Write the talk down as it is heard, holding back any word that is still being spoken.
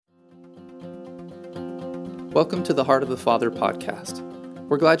Welcome to the Heart of the Father podcast.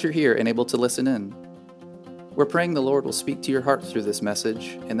 We're glad you're here and able to listen in. We're praying the Lord will speak to your heart through this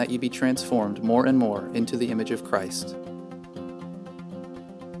message and that you be transformed more and more into the image of Christ.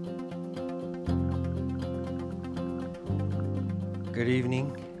 Good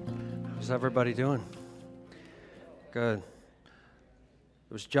evening. How's everybody doing? Good.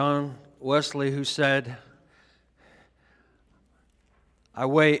 It was John Wesley who said, I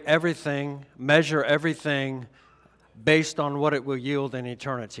weigh everything, measure everything based on what it will yield in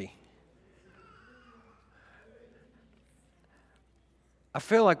eternity. I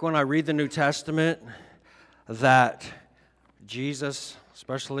feel like when I read the New Testament that Jesus,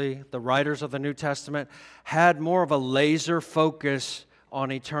 especially the writers of the New Testament, had more of a laser focus on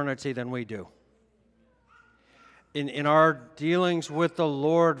eternity than we do. In our dealings with the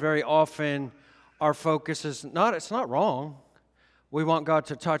Lord, very often our focus is not, it's not wrong. We want God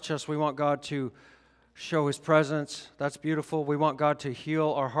to touch us. We want God to show His presence. That's beautiful. We want God to heal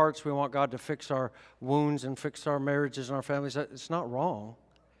our hearts. We want God to fix our wounds and fix our marriages and our families. It's not wrong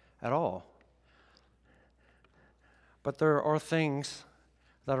at all. But there are things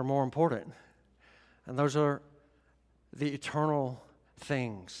that are more important. And those are the eternal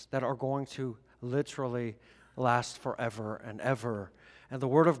things that are going to literally last forever and ever. And the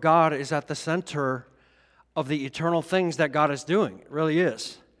Word of God is at the center of the eternal things that God is doing. It really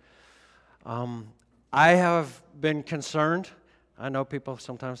is. I have been concerned. I know people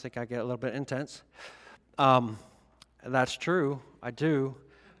sometimes think I get a little bit intense. That's true. I do.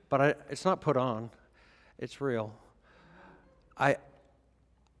 But it's not put on. It's real.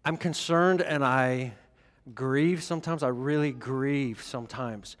 I'm concerned and I grieve sometimes. I really grieve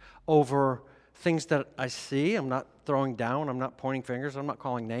sometimes over things that I see. I'm not throwing down. I'm not pointing fingers. I'm not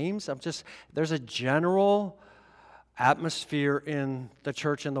calling names. There's a general atmosphere in the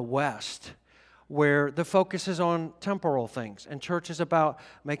church in the West where the focus is on temporal things. And church is about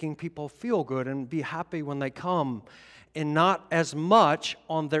making people feel good and be happy when they come and not as much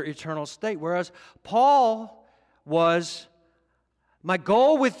on their eternal state. Whereas Paul was, my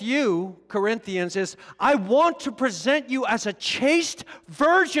goal with you, Corinthians, is I want to present you as a chaste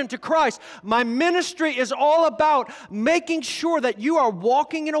virgin to Christ. My ministry is all about making sure that you are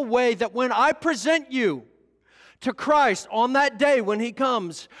walking in a way that when I present you to Christ on that day when He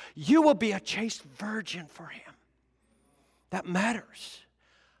comes, you will be a chaste virgin for Him. That matters.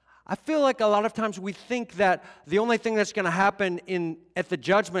 I feel like a lot of times we think that the only thing that's going to happen at the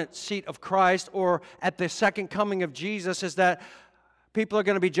judgment seat of Christ or at the second coming of Jesus is that people are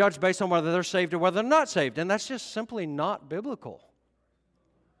going to be judged based on whether they're saved or whether they're not saved. And that's just simply not biblical.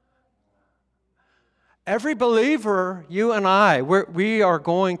 Every believer, you and I, we are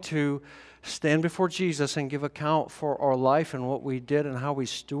going to stand before Jesus and give account for our life and what we did and how we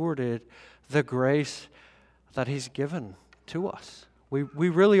stewarded the grace that He's given to us. We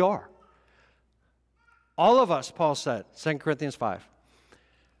really are. All of us, Paul said, 2 Corinthians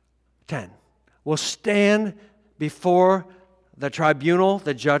 5:10, will stand before the tribunal,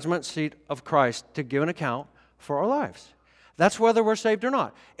 the judgment seat of Christ, to give an account for our lives. That's whether we're saved or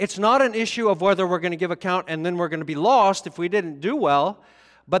not. It's not an issue of whether we're going to give account and then we're going to be lost if we didn't do well,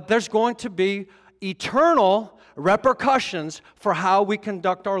 but there's going to be eternal repercussions for how we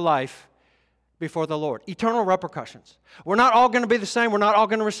conduct our life before the Lord. Eternal repercussions. We're not all going to be the same. We're not all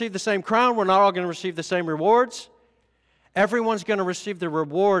going to receive the same crown. We're not all going to receive the same rewards. Everyone's going to receive the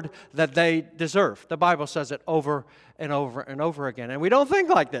reward that they deserve. The Bible says it over and over and over again. And we don't think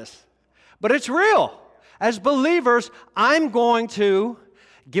like this. But it's real. As believers, I'm going to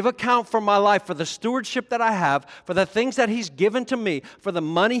give account for my life, for the stewardship that I have, for the things that He's given to me, for the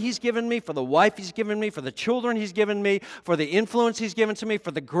money He's given me, for the wife He's given me, for the children He's given me, for the influence He's given to me,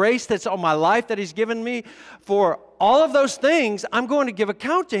 for the grace that's on my life that He's given me. For all of those things, I'm going to give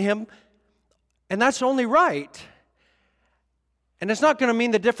account to Him, and that's only right. And it's not going to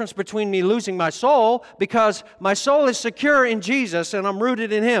mean the difference between me losing my soul, because my soul is secure in Jesus and I'm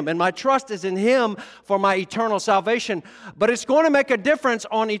rooted in Him and my trust is in Him for my eternal salvation. But it's going to make a difference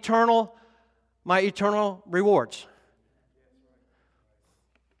on my eternal rewards.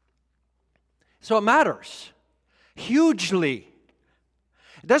 So it matters hugely.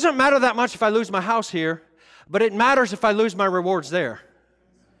 It doesn't matter that much if I lose my house here, but it matters if I lose my rewards there.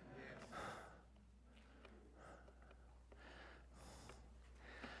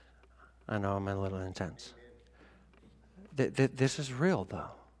 I know I'm a little intense. This is real, though.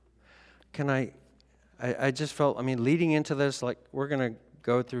 I just felt, leading into this, like we're going to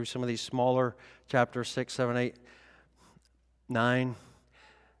go through some of these smaller chapters, 6, 7, 8, 9.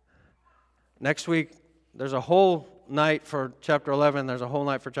 Next week, there's a whole night for chapter 11. There's a whole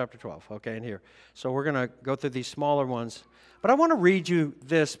night for chapter 12, okay, in here. So we're going to go through these smaller ones. But I want to read you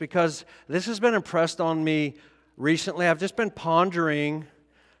this because this has been impressed on me recently. I've just been pondering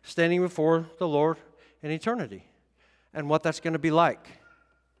standing before the Lord in eternity and what that's going to be like.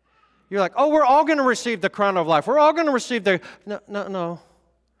 You're like, oh, we're all going to receive the crown of life. We're all going to receive the... No.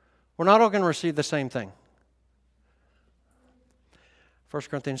 We're not all going to receive the same thing. 1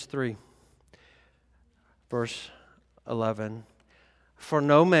 Corinthians 3, verse 11. For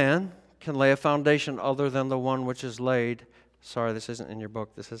no man can lay a foundation other than the one which is laid. Sorry, this isn't in your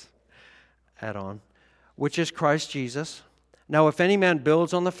book. This is add-on. Which is Christ Jesus. Now, if any man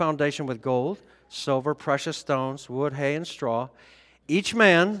builds on the foundation with gold, silver, precious stones, wood, hay, and straw, each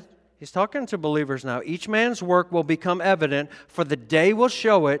man, he's talking to believers now, each man's work will become evident, for the day will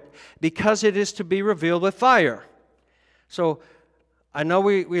show it, because it is to be revealed with fire. So, I know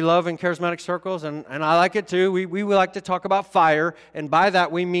we love in charismatic circles, and I like it too. We like to talk about fire, and by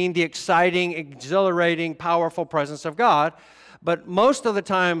that we mean the exciting, exhilarating, powerful presence of God. But most of the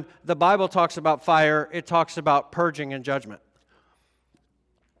time, the Bible talks about fire, it talks about purging and judgment.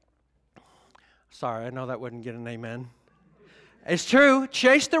 Sorry, I know that wouldn't get an amen. It's true.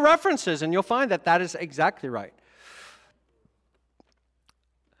 Chase the references, and you'll find that that is exactly right.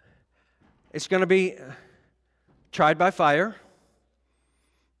 It's going to be tried by fire.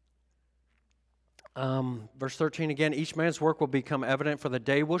 Verse 13 again, each man's work will become evident, for the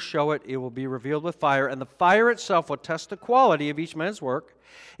day will show it. It will be revealed with fire, and the fire itself will test the quality of each man's work.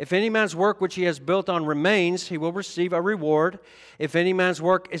 If any man's work which he has built on remains, he will receive a reward. If any man's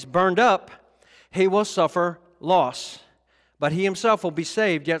work is burned up, he will suffer loss. But he himself will be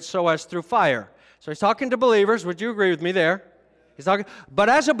saved, yet so as through fire. So he's talking to believers. Would you agree with me there? He's talking. But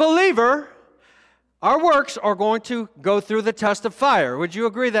as a believer, our works are going to go through the test of fire. Would you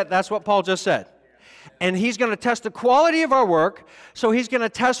agree that that's what Paul just said? And he's going to test the quality of our work. So he's going to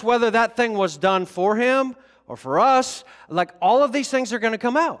test whether that thing was done for him or for us. Like all of these things are going to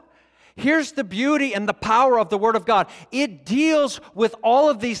come out. Here's the beauty and the power of the Word of God. It deals with all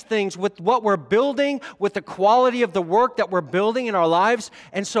of these things, with what we're building, with the quality of the work that we're building in our lives.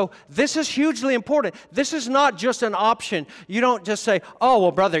 And so this is hugely important. This is not just an option. You don't just say, oh,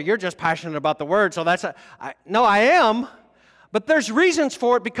 well, brother, you're just passionate about the Word, so that's no, I am. But there's reasons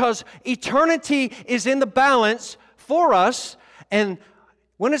for it because eternity is in the balance for us. And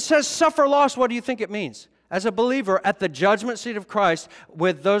when it says suffer loss, what do you think it means? As a believer at the judgment seat of Christ,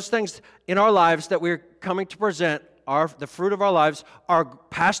 with those things in our lives that we're coming to present, the fruit of our lives are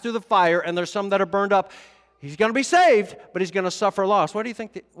passed through the fire, and there's some that are burned up. He's going to be saved, but he's going to suffer loss. What do you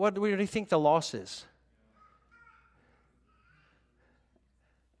think the loss is?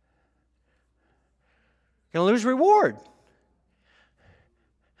 Going to lose reward.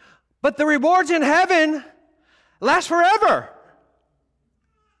 But the rewards in heaven last forever.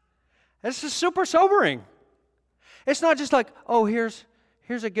 This is super sobering. It's not just like, oh, here's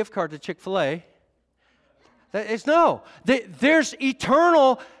a gift card to Chick-fil-A. There's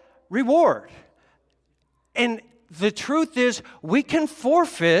eternal reward. And the truth is, we can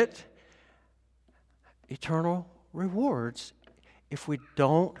forfeit eternal rewards if we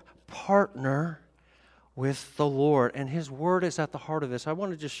don't partner with the Lord. And His Word is at the heart of this. I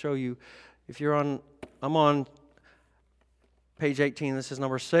want to just show you, I'm on page 18, this is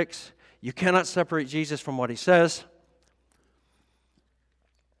number 6. You cannot separate Jesus from what He says.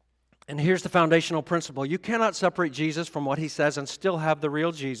 And here's the foundational principle. You cannot separate Jesus from what He says and still have the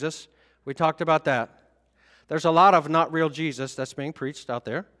real Jesus. We talked about that. There's a lot of not real Jesus that's being preached out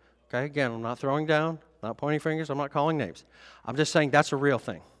there. Okay, again, I'm not throwing down, not pointing fingers, I'm not calling names. I'm just saying that's a real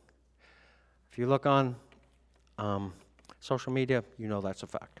thing. If you look on social media, you know that's a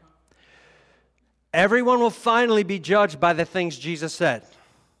fact. Everyone will finally be judged by the things Jesus said.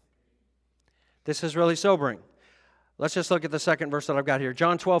 This is really sobering. Let's just look at the second verse that I've got here.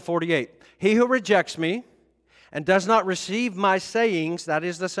 John 12:48. He who rejects me and does not receive my sayings, that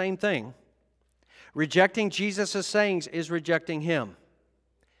is the same thing. Rejecting Jesus' sayings is rejecting Him.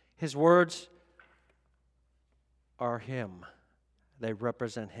 His words are Him. They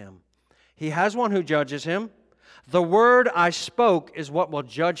represent Him. He has one who judges Him. The word I spoke is what will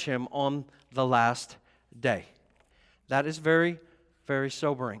judge Him on the last day. That is very, very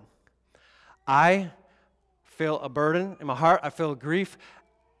sobering. I feel a burden in my heart. I feel grief.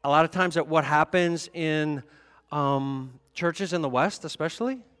 A lot of times at what happens in churches in the West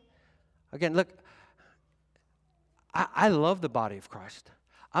especially. Again, look, I love the body of Christ.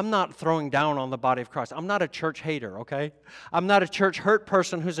 I'm not throwing down on the body of Christ. I'm not a church hater, okay? I'm not a church hurt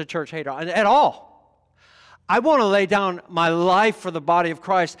person who's a church hater at all. I want to lay down my life for the body of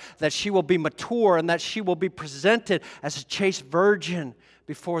Christ, that she will be mature and that she will be presented as a chaste virgin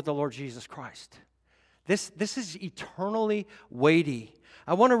before the Lord Jesus Christ. This is eternally weighty.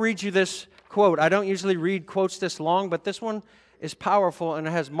 I want to read you this quote. I don't usually read quotes this long, but this one is powerful and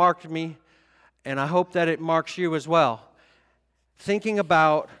it has marked me, and I hope that it marks you as well. Thinking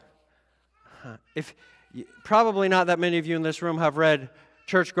about, probably not that many of you in this room have read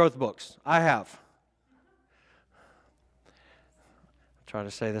church growth books. I have. I'll try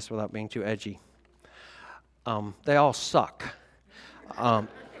to say this without being too edgy. They all suck.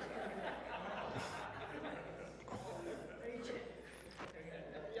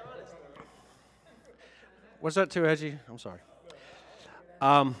 Was that too edgy? I'm sorry.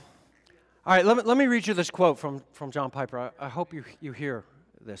 All right, let me read you this quote from John Piper. I hope you hear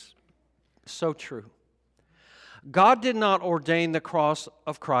this. So true. God did not ordain the cross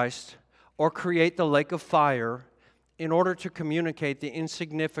of Christ or create the lake of fire in order to communicate the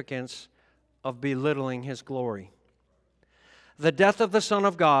insignificance of belittling His glory. The death of the Son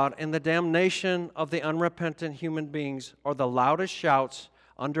of God and the damnation of the unrepentant human beings are the loudest shouts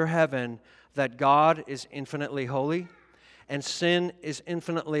under heaven that God is infinitely holy, and sin is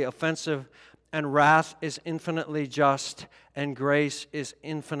infinitely offensive, and wrath is infinitely just, and grace is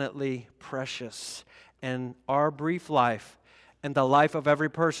infinitely precious. And our brief life and the life of every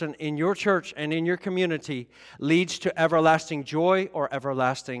person in your church and in your community leads to everlasting joy or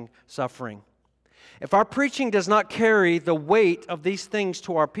everlasting suffering. If our preaching does not carry the weight of these things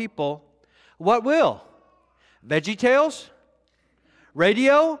to our people, what will? VeggieTales?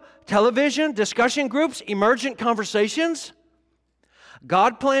 Radio? Television? Discussion groups? Emergent conversations?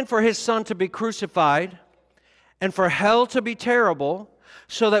 God planned for His Son to be crucified and for hell to be terrible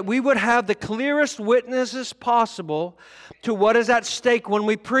so that we would have the clearest witnesses possible to what is at stake when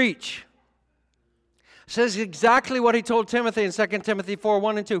we preach. It says exactly what He told Timothy in 2 Timothy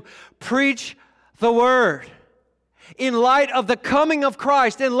 4:1-2. Preach the Word. In light of the coming of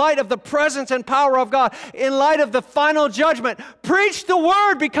Christ, in light of the presence and power of God, in light of the final judgment, preach the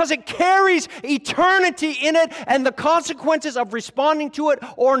Word because it carries eternity in it, and the consequences of responding to it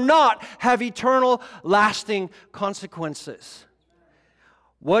or not have eternal, lasting consequences.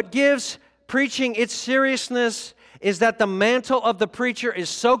 What gives preaching its seriousness is that the mantle of the preacher is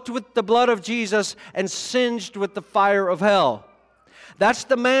soaked with the blood of Jesus and singed with the fire of hell. That's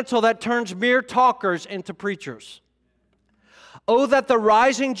the mantle that turns mere talkers into preachers. Oh, that the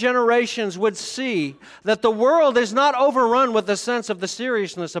rising generations would see that the world is not overrun with a sense of the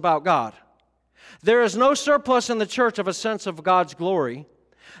seriousness about God. There is no surplus in the church of a sense of God's glory.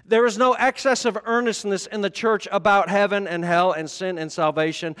 There is no excess of earnestness in the church about heaven and hell and sin and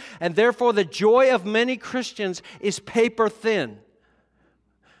salvation, and therefore the joy of many Christians is paper thin.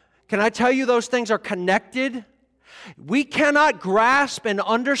 Can I tell you those things are connected? We cannot grasp and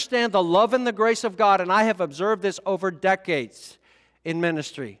understand the love and the grace of God, and I have observed this over decades in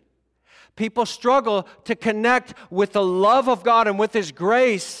ministry. People struggle to connect with the love of God and with His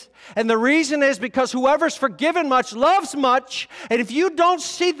grace. And the reason is because whoever's forgiven much loves much. And if you don't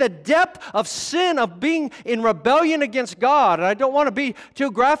see the depth of sin, of being in rebellion against God, and I don't want to be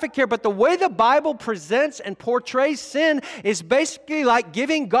too graphic here, but the way the Bible presents and portrays sin is basically like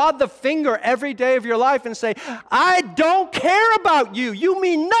giving God the finger every day of your life and say, I don't care about you. You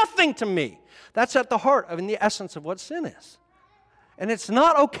mean nothing to me. That's at the heart of, in the essence of what sin is. And it's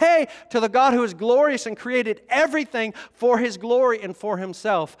not okay to the God who is glorious and created everything for His glory and for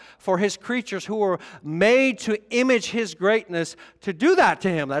Himself, for His creatures who were made to image His greatness, to do that to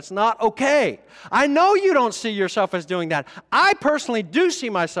Him. That's not okay. I know you don't see yourself as doing that. I personally do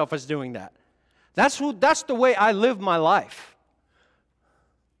see myself as doing that. That's the way I live my life.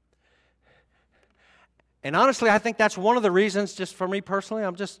 And honestly, I think that's one of the reasons, just for me personally,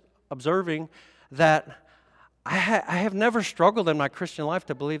 I'm just observing that I have never struggled in my Christian life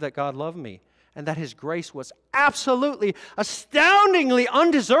to believe that God loved me and that His grace was absolutely, astoundingly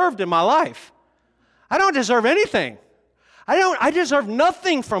undeserved in my life. I don't deserve anything. I deserve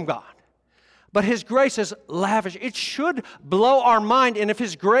nothing from God. But His grace is lavish. It should blow our mind. And if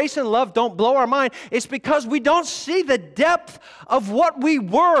His grace and love don't blow our mind, it's because we don't see the depth of what we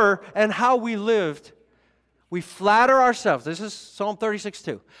were and how we lived. We flatter ourselves. This is Psalm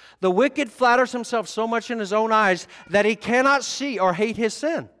 36:2. The wicked flatters himself so much in his own eyes that he cannot see or hate his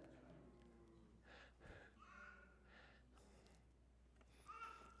sin.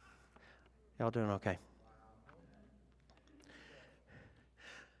 Y'all doing okay?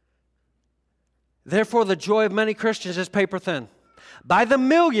 Therefore, the joy of many Christians is paper thin. By the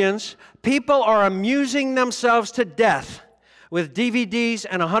millions, people are amusing themselves to death with DVDs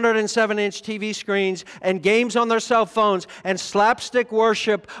and 107-inch TV screens and games on their cell phones and slapstick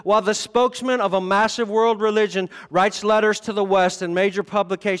worship, while the spokesman of a massive world religion writes letters to the West in major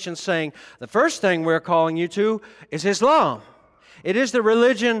publications saying, the first thing we're calling you to is Islam. It is the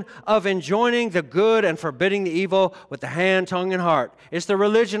religion of enjoining the good and forbidding the evil with the hand, tongue, and heart. It's the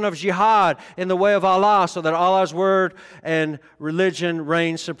religion of jihad in the way of Allah, so that Allah's word and religion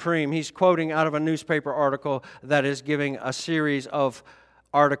reign supreme. He's quoting out of a newspaper article that is giving a series of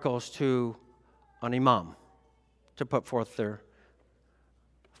articles to an imam to put forth their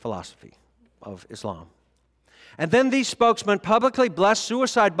philosophy of Islam. And then these spokesmen publicly bless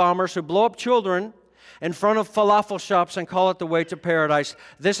suicide bombers who blow up children in front of falafel shops and call it the way to paradise.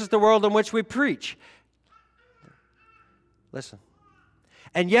 This is the world in which we preach. Listen.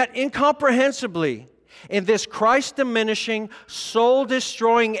 And yet, incomprehensibly, in this Christ-diminishing,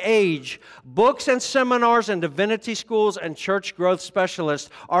 soul-destroying age, books and seminars and divinity schools and church growth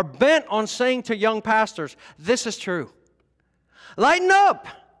specialists are bent on saying to young pastors, this is true. Lighten up.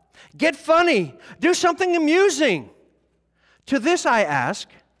 Get funny. Do something amusing. To this I ask,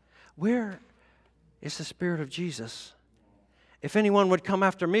 where is the Spirit of Jesus? If anyone would come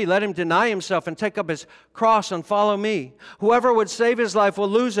after me, let him deny himself and take up his cross and follow me. Whoever would save his life will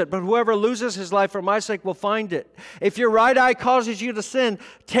lose it, but whoever loses his life for my sake will find it. If your right eye causes you to sin,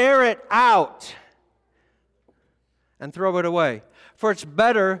 tear it out and throw it away. For it's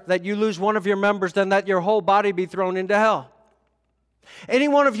better that you lose one of your members than that your whole body be thrown into hell. Any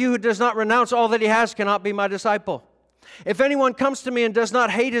one of you who does not renounce all that he has cannot be my disciple. If anyone comes to me and does not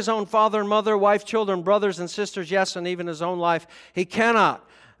hate his own father and mother, wife, children, brothers and sisters, yes, and even his own life, he cannot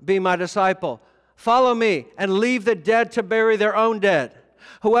be my disciple. Follow me and leave the dead to bury their own dead.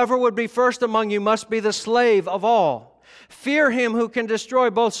 Whoever would be first among you must be the slave of all. Fear him who can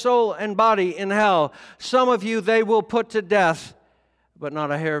destroy both soul and body in hell. Some of you they will put to death, but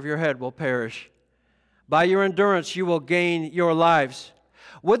not a hair of your head will perish. By your endurance you will gain your lives.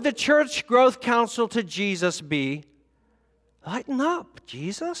 Would the church growth counsel to Jesus be, lighten up,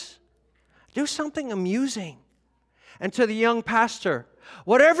 Jesus. Do something amusing. And to the young pastor,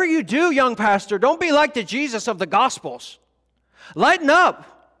 whatever you do, young pastor, don't be like the Jesus of the Gospels. Lighten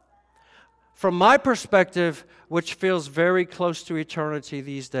up. From my perspective, which feels very close to eternity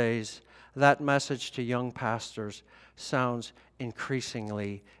these days, that message to young pastors sounds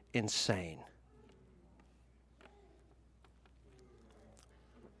increasingly insane.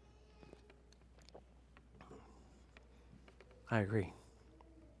 I agree.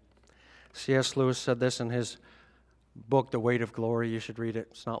 C.S. Lewis said this in his book, The Weight of Glory. You should read it.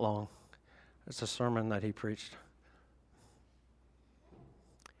 It's not long. It's a sermon that he preached.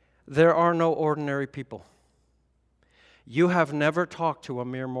 There are no ordinary people. You have never talked to a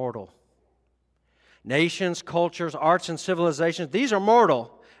mere mortal. Nations, cultures, arts, and civilizations, these are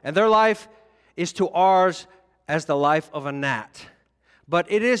mortal, and their life is to ours as the life of a gnat.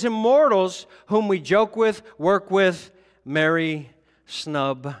 But it is immortals whom we joke with, work with, marry,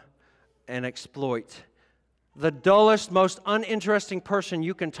 snub, and exploit. The dullest, most uninteresting person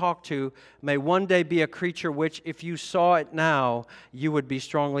you can talk to may one day be a creature which, if you saw it now, you would be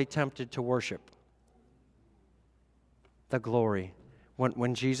strongly tempted to worship. The glory.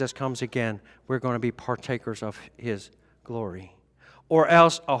 When Jesus comes again, we're going to be partakers of His glory. Or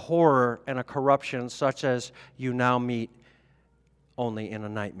else a horror and a corruption such as you now meet only in a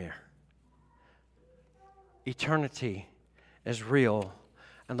nightmare. Eternity is real,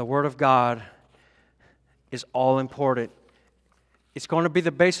 and the Word of God is all important. It's going to be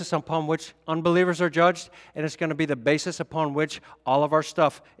the basis upon which unbelievers are judged, and it's going to be the basis upon which all of our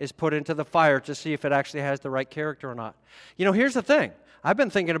stuff is put into the fire to see if it actually has the right character or not. You know, here's the thing. I've been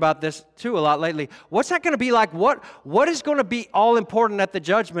thinking about this too a lot lately. What's that going to be like? What is going to be all important at the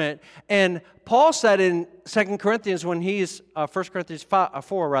judgment? And Paul said in 2 Corinthians, when he's 1 Corinthians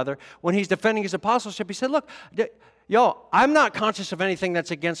 4 rather, when he's defending his apostleship, he said, "Look, y'all, I'm not conscious of anything that's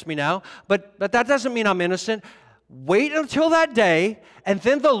against me now, but that doesn't mean I'm innocent. Wait until that day, and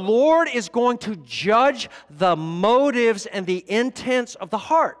then the Lord is going to judge the motives and the intents of the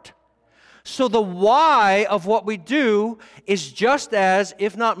heart." So the why of what we do is just as,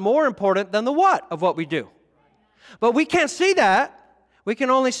 if not more important than the what of what we do. But we can't see that. We can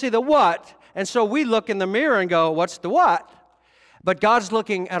only see the what. And so we look in the mirror and go, what's the what? But God's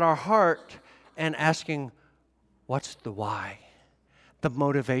looking at our heart and asking, what's the why? The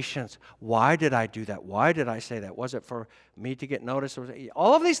motivations. Why did I do that? Why did I say that? Was it for me to get noticed?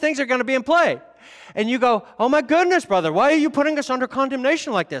 All of these things are going to be in play. And you go, oh my goodness, brother, why are you putting us under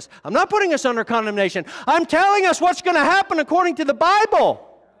condemnation like this? I'm not putting us under condemnation. I'm telling us what's going to happen according to the Bible.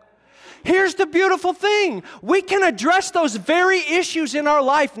 here's the beautiful thing. We can address those very issues in our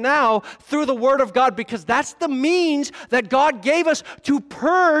life now through the Word of God, because that's the means that God gave us to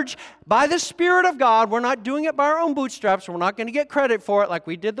purge by the Spirit of God. We're not doing it by our own bootstraps. We're not going to get credit for it like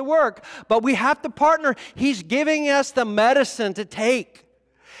we did the work, but we have to partner. He's giving us the medicine to take.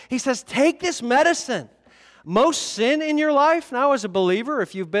 He says, take this medicine. Most sin in your life now as a believer,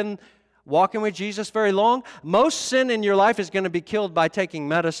 if you've been walking with Jesus very long, most sin in your life is going to be killed by taking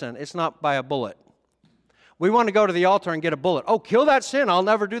medicine. It's not by a bullet. We want to go to the altar and get a bullet. Oh, kill that sin. I'll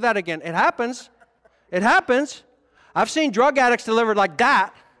never do that again. It happens. It happens. I've seen drug addicts delivered like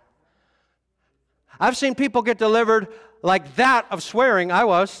that. I've seen people get delivered like that of swearing. I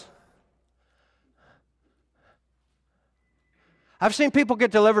was. I've seen people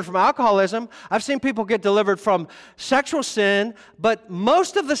get delivered from alcoholism. I've seen people get delivered from sexual sin. But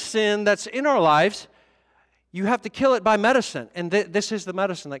most of the sin that's in our lives, you have to kill it by medicine. And this is the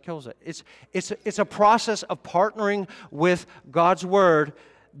medicine that kills it. It's a process of partnering with God's Word.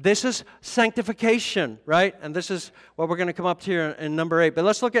 This is sanctification, right? And this is what we're going to come up to here in number 8. But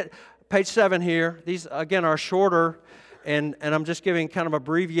let's look at page 7 here. These, again, are shorter. And I'm just giving kind of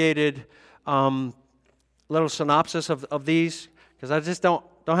abbreviated little synopsis of these, because I just don't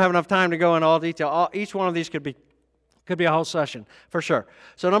have enough time to go in all detail. Each one of these could be a whole session, for sure.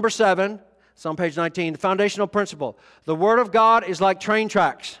 So number 7, it's on page 19, the foundational principle. The Word of God is like train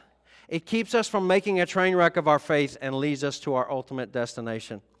tracks. It keeps us from making a train wreck of our faith and leads us to our ultimate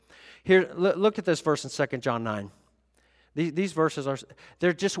destination. Here, look at this verse in 2 John 9. These verses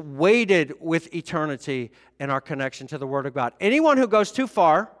they're just weighted with eternity and our connection to the Word of God. Anyone who goes too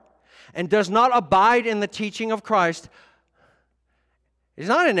far and does not abide in the teaching of Christ, he's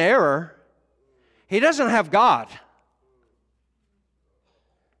not in error. He doesn't have God.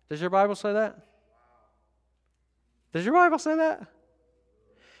 Does your Bible say that? Does your Bible say that?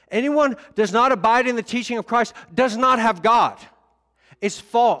 Anyone does not abide in the teaching of Christ does not have God. It's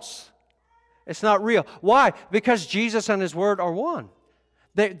false. It's not real. Why? Because Jesus and His Word are one.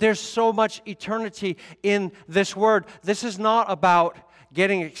 There's so much eternity in this Word. This is not about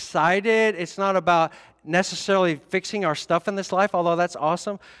getting excited. It's not about necessarily fixing our stuff in this life, although that's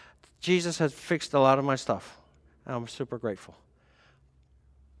awesome. Jesus has fixed a lot of my stuff, and I'm super grateful.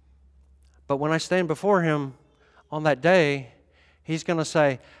 But when I stand before Him on that day, He's going to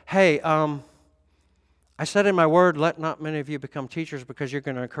say, hey, I said in my Word, let not many of you become teachers because you're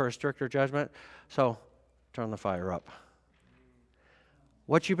going to incur a stricter judgment. So turn the fire up.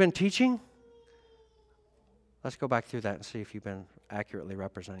 What you've been teaching, let's go back through that and see if you've been accurately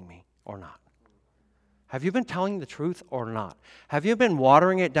representing me or not. Have you been telling the truth or not? Have you been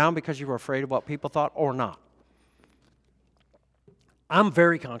watering it down because you were afraid of what people thought or not? I'm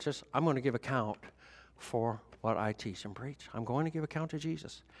very conscious. I'm going to give account for what I teach and preach. I'm going to give account to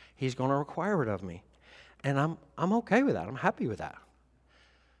Jesus. He's going to require it of me. And I'm okay with that. I'm happy with that.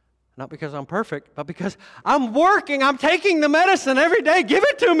 Not because I'm perfect, but because I'm working. I'm taking the medicine every day. Give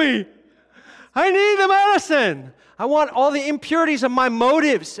it to me. I need the medicine. I want all the impurities of my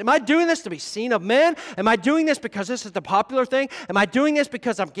motives. Am I doing this to be seen of men? Am I doing this because this is the popular thing? Am I doing this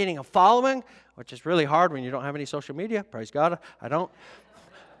because I'm getting a following? Which is really hard when you don't have any social media. Praise God, I don't.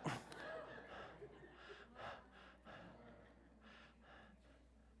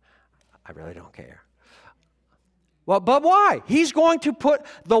 I really don't care. Well, but why? He's going to put,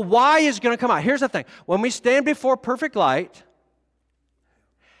 the why is going to come out. Here's the thing. When we stand before perfect light,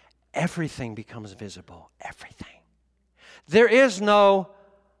 everything becomes visible. Everything. There is no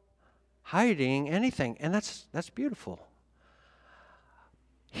hiding anything, and that's beautiful.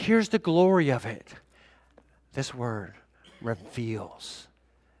 Here's the glory of it. This word reveals.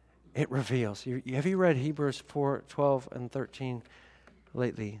 It reveals. Have you read Hebrews 4, 12, and 13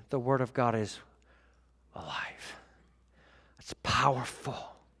 lately? The Word of God is alive. It's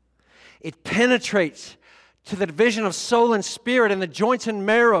powerful. It penetrates to the division of soul and spirit and the joints and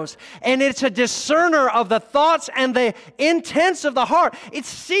marrows. And it's a discerner of the thoughts and the intents of the heart. It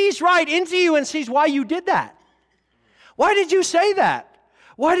sees right into you and sees why you did that. Why did you say that?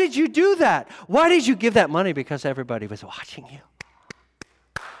 Why did you do that? Why did you give that money? Because everybody was watching you.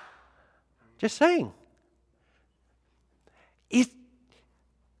 Just saying. It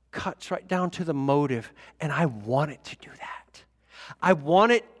cuts right down to the motive, and I want it to do that. I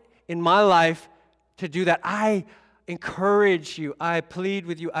want it in my life to do that. I encourage you, I plead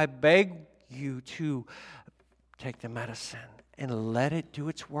with you, I beg you to take the medicine and let it do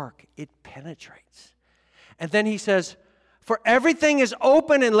its work. It penetrates. And then he says, for everything is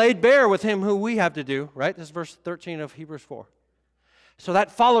open and laid bare with him who we have to do, right? This is verse 13 of Hebrews 4. So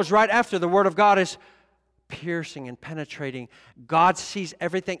that follows right after the Word of God is piercing and penetrating. God sees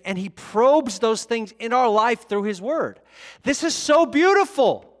everything, and He probes those things in our life through His Word. This is so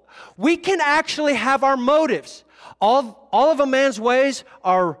beautiful. We can actually have our motives. All of a man's ways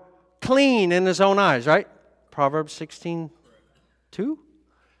are clean in his own eyes, right? Proverbs 16:2.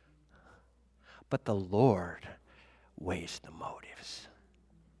 But the Lord weighs the motives.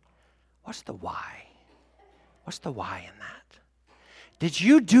 What's the why? What's the why in that? Did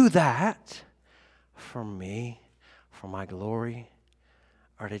you do that for me, for my glory,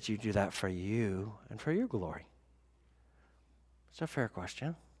 or did you do that for you and for your glory? It's a fair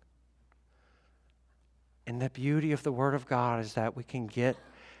question. And the beauty of the Word of God is that we can get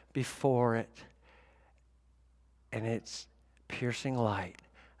before it, and it's piercing light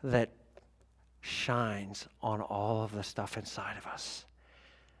that shines on all of the stuff inside of us.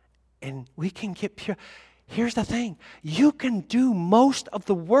 And we can get pure. Here's the thing. You can do most of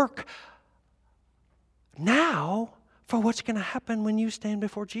the work now for what's going to happen when you stand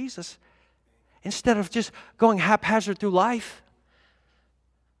before Jesus. Instead of just going haphazard through life.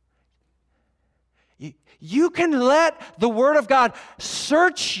 You can let the Word of God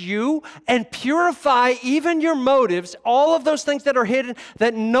search you and purify even your motives, all of those things that are hidden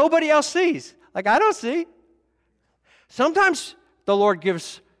that nobody else sees. Like I don't see. Sometimes the Lord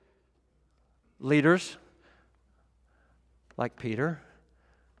gives leaders like Peter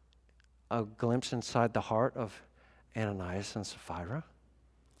a glimpse inside the heart of Ananias and Sapphira.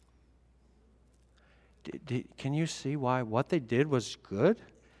 Can you see why what they did was good?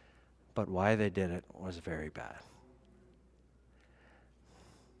 But why they did it was very bad.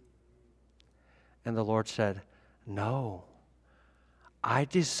 And the Lord said, no, I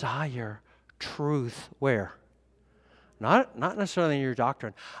desire truth where? Not necessarily in your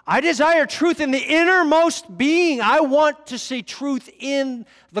doctrine. I desire truth in the innermost being. I want to see truth in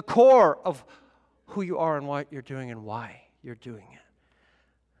the core of who you are and what you're doing and why you're doing it.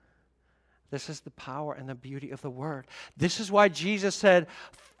 This is the power and the beauty of the Word. This is why Jesus said,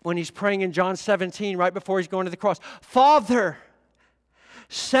 when He's praying in John 17, right before He's going to the cross, Father,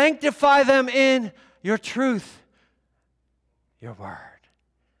 sanctify them in your truth. Your Word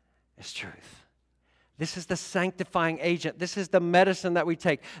is truth. This is the sanctifying agent. This is the medicine that we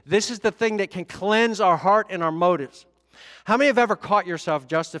take. This is the thing that can cleanse our heart and our motives. How many have ever caught yourself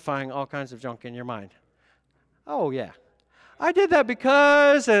justifying all kinds of junk in your mind? Oh, yeah. I did that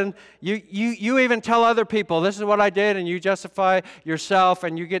because, and you even tell other people, this is what I did, and you justify yourself,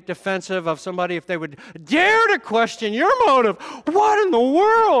 and you get defensive of somebody if they would dare to question your motive. What in the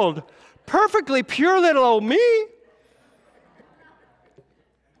world? Perfectly pure little old me.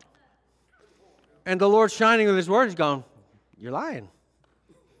 And the Lord's shining with His Word is going, you're lying.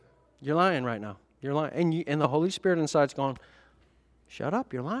 You're lying right now. You're lying. And the Holy Spirit inside's going, shut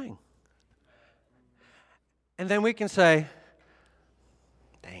up, you're lying. And then we can say,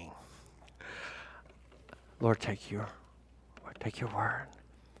 dang. Lord, take your word.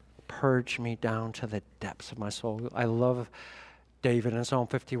 Purge me down to the depths of my soul. I love David in Psalm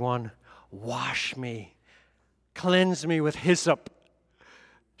 51. Wash me. Cleanse me with hyssop.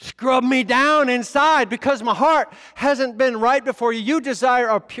 Scrub me down inside because my heart hasn't been right before you. You desire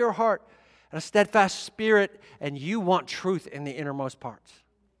a pure heart and a steadfast spirit, and you want truth in the innermost parts.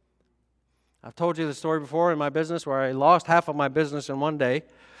 I've told you the story before in my business where I lost half of my business in one day. It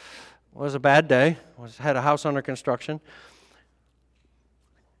was a bad day. Had a house under construction.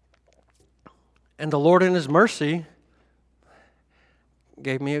 And the Lord in His mercy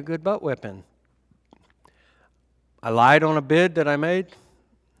gave me a good butt whipping. I lied on a bid that I made.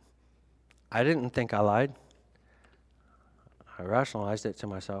 I didn't think I lied. I rationalized it to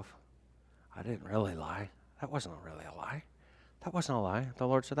myself. I didn't really lie. That wasn't really a lie. That wasn't a lie. The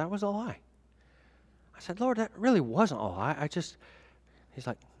Lord said, that was a lie. I said, Lord, that really wasn't a lie. He's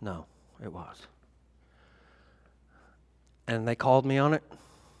like, no, it was. And they called me on it.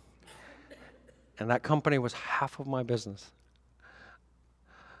 And that company was half of my business.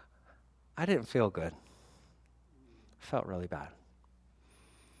 I didn't feel good. I felt really bad.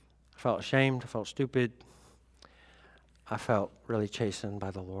 I felt ashamed. I felt stupid. I felt really chastened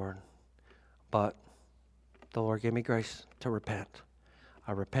by the Lord. But the Lord gave me grace to repent.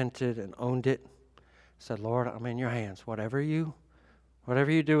 I repented and owned it. Said, Lord, I'm in your hands. Whatever you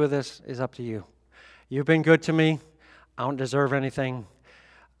do with this is up to you. You've been good to me. I don't deserve anything.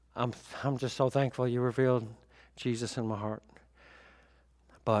 I'm just so thankful you revealed Jesus in my heart.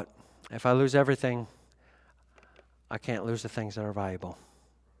 But if I lose everything, I can't lose the things that are valuable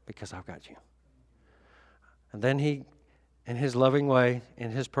because I've got you. And then He, in His loving way, in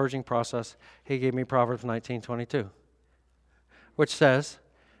His purging process, He gave me Proverbs 19:22, which says,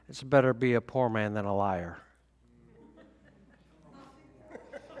 it's better be a poor man than a liar.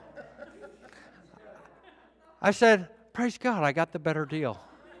 I said, praise God, I got the better deal.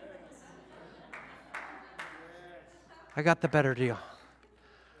 I got the better deal.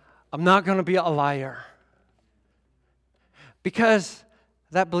 I'm not going to be a liar. Because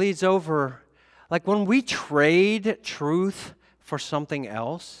that bleeds over. Like when we trade truth for something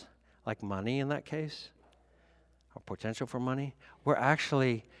else, like money in that case, or potential for money, we're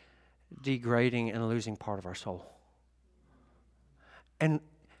actually degrading and losing part of our soul. And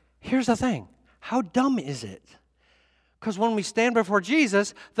here's the thing. How dumb is it? Because when we stand before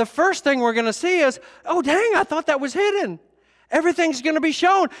Jesus, the first thing we're going to see is, oh, dang, I thought that was hidden. Everything's going to be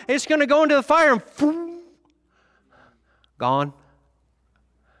shown. It's going to go into the fire and boom, gone.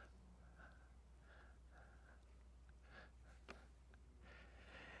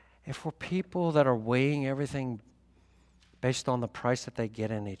 If we're people that are weighing everything based on the price that they get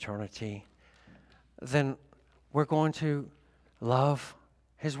in eternity, then we're going to love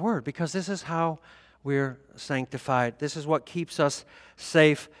His Word, because this is how we're sanctified. This is what keeps us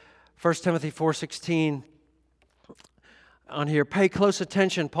safe. 1 Timothy 4:16 on here. Pay close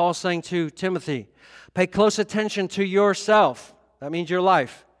attention. Paul's saying to Timothy, pay close attention to yourself. That means your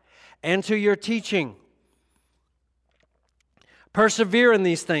life. And to your teaching. Persevere in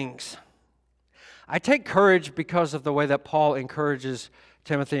these things. I take courage because of the way that Paul encourages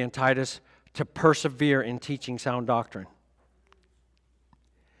Timothy and Titus to persevere in teaching sound doctrine.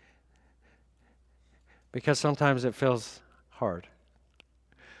 Because sometimes it feels hard.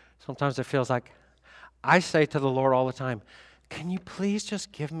 Sometimes it feels like, I say to the Lord all the time, can you please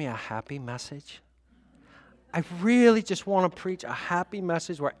just give me a happy message? I really just want to preach a happy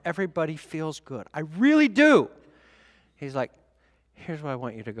message where everybody feels good. I really do. He's like, here's what I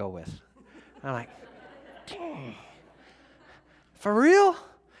want you to go with. I'm like, dang. For real?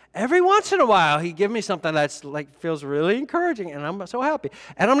 Every once in a while, he gives me something that's like feels really encouraging, and I'm so happy.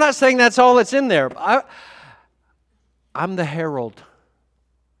 And I'm not saying that's all that's in there. I'm the herald.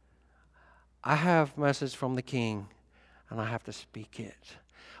 I have message from the King, and I have to speak it.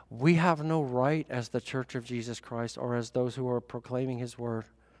 We have no right as the Church of Jesus Christ or as those who are proclaiming His Word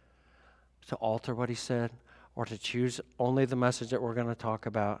to alter what He said or to choose only the message that we're going to talk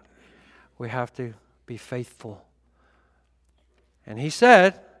about. We have to be faithful. And He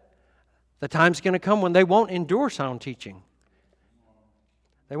said, the time's going to come when they won't endure sound teaching.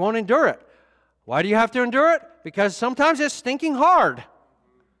 They won't endure it. Why do you have to endure it? Because sometimes it's stinking hard.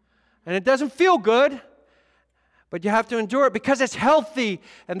 And it doesn't feel good. But you have to endure it because it's healthy.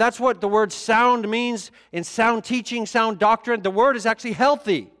 And that's what the word sound means in sound teaching, sound doctrine. The word is actually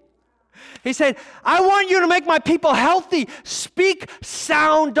healthy. He said, I want you to make my people healthy. Speak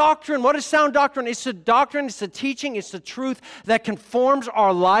sound doctrine. What is sound doctrine? It's the doctrine, it's the teaching, it's the truth that conforms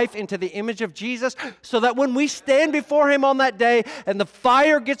our life into the image of Jesus so that when we stand before Him on that day and the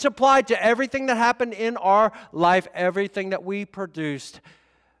fire gets applied to everything that happened in our life, everything that we produced,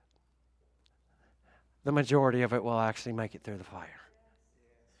 the majority of it will actually make it through the fire.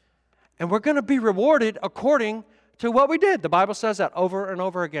 And we're going to be rewarded according to what we did. The Bible says that over and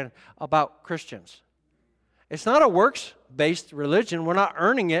over again about Christians. It's not a works-based religion. We're not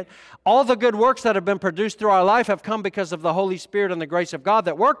earning it. All the good works that have been produced through our life have come because of the Holy Spirit and the grace of God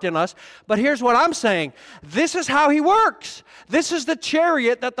that worked in us. But here's what I'm saying. This is how He works. This is the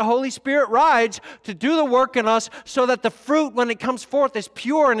chariot that the Holy Spirit rides to do the work in us so that the fruit, when it comes forth, is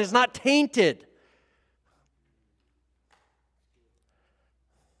pure and is not tainted.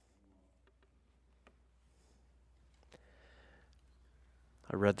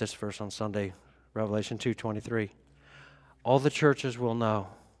 I read this verse on Sunday, Revelation 2:23. All the churches will know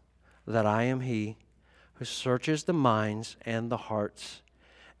that I am He who searches the minds and the hearts,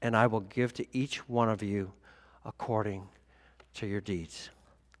 and I will give to each one of you according to your deeds.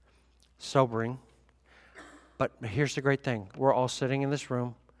 Sobering, but here's the great thing. We're all sitting in this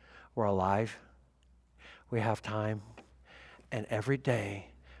room. We're alive. We have time. And every day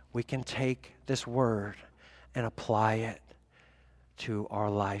we can take this word and apply it to our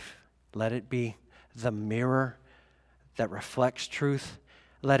life. Let it be the mirror that reflects truth.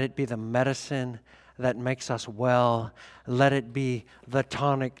 Let it be the medicine that makes us well. Let it be the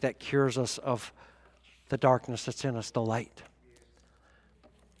tonic that cures us of the darkness that's in us, the light.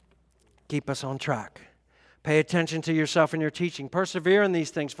 Keep us on track. Pay attention to yourself and your teaching. Persevere in these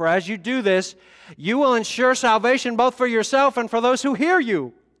things, for as you do this, you will ensure salvation both for yourself and for those who hear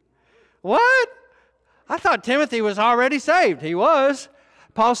you. What? I thought Timothy was already saved. He was.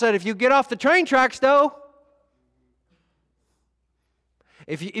 Paul said, if you get off the train tracks, though,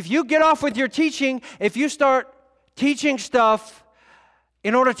 if you get off with your teaching, if you start teaching stuff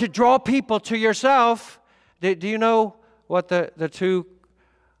in order to draw people to yourself. Do you know what the two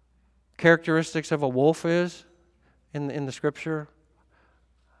characteristics of a wolf is in the Scripture?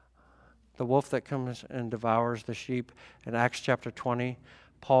 The wolf that comes and devours the sheep. In Acts chapter 20,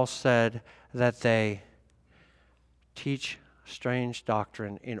 Paul said that they teach strange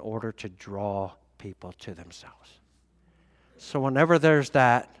doctrine in order to draw people to themselves. So whenever there's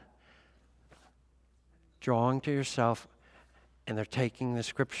that drawing to yourself, and they're taking the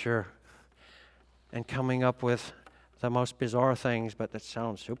Scripture and coming up with the most bizarre things, but that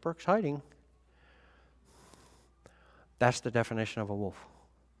sounds super exciting, that's the definition of a wolf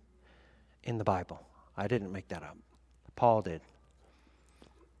in the Bible. I didn't make that up. Paul did.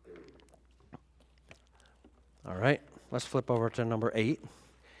 All right, let's flip over to number 8.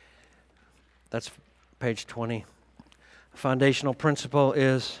 That's page 20. The foundational principle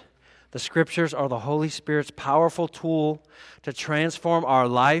is the Scriptures are the Holy Spirit's powerful tool to transform our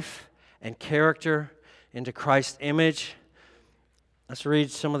life and character into Christ's image. Let's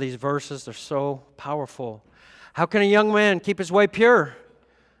read some of these verses. They're so powerful. How can a young man keep his way pure?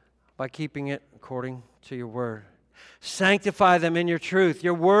 By keeping it according to your word. Sanctify them in your truth.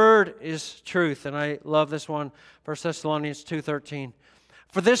 Your word is truth. And I love this one, 1 Thessalonians 2:13.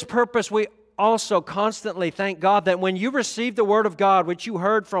 For this purpose we also constantly thank God that when you received the word of God, which you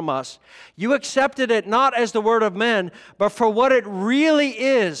heard from us, you accepted it not as the word of men, but for what it really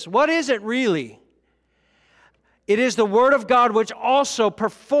is. What is it really? It is the word of God which also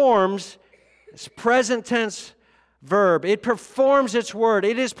performs, it's present tense verb. It performs its word.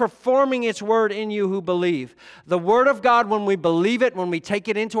 It is performing its word in you who believe. The word of God, when we believe it, when we take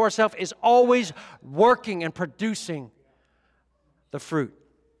it into ourselves, is always working and producing the fruit.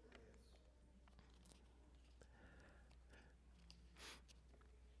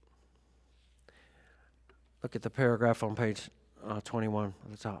 Look at the paragraph on page 21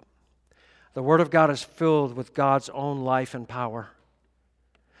 at the top. The Word of God is filled with God's own life and power.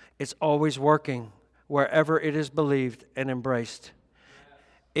 It's always working wherever it is believed and embraced.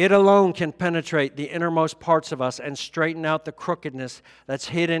 It alone can penetrate the innermost parts of us and straighten out the crookedness that's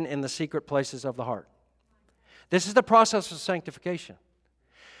hidden in the secret places of the heart. This is the process of sanctification.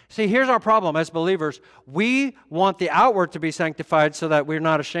 See, here's our problem as believers. We want the outward to be sanctified so that we're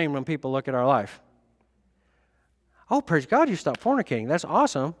not ashamed when people look at our life. Oh, praise God, you stopped fornicating. That's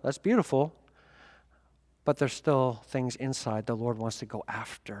awesome. That's beautiful. But there's still things inside the Lord wants to go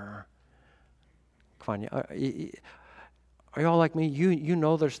after. Come on, are you all like me? You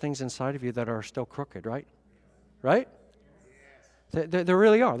know there's things inside of you that are still crooked, right? Right? There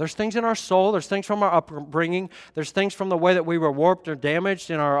really are. There's things in our soul. There's things from our upbringing. There's things from the way that we were warped or damaged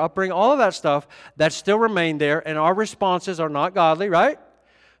in our upbringing. All of that stuff that still remain there, and our responses are not godly, right?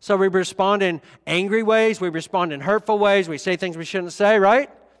 So we respond in angry ways. We respond in hurtful ways. We say things we shouldn't say, right?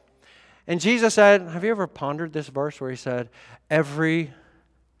 And Jesus said, have you ever pondered this verse where he said, every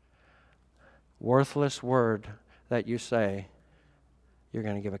worthless word that you say, you're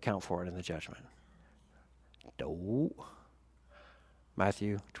going to give account for it in the judgment? No.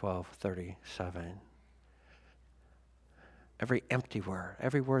 Matthew 12:37. Every empty word,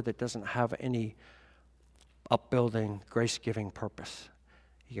 every word that doesn't have any upbuilding, grace-giving purpose,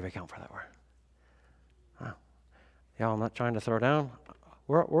 you give account for that word. Huh. Yeah, I'm not trying to throw down.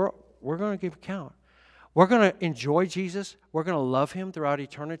 We're going to give account. We're going to enjoy Jesus. We're going to love Him throughout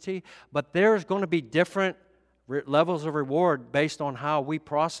eternity. But there's going to be different levels of reward based on how we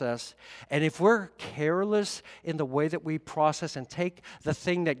process. And if we're careless in the way that we process and take the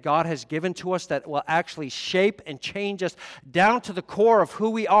thing that God has given to us that will actually shape and change us down to the core of who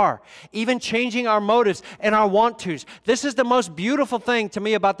we are, even changing our motives and our want-tos. This is the most beautiful thing to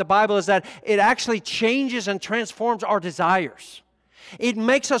me about the Bible, is that it actually changes and transforms our desires. It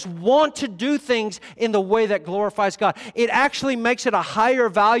makes us want to do things in the way that glorifies God. It actually makes it a higher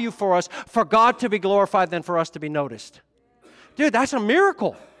value for us, for God to be glorified than for us to be noticed. Dude, that's a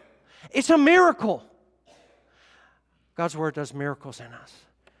miracle. It's a miracle. God's Word does miracles in us.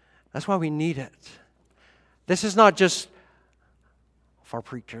 That's why we need it. This is not just for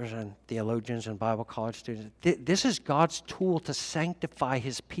preachers and theologians and Bible college students. This is God's tool to sanctify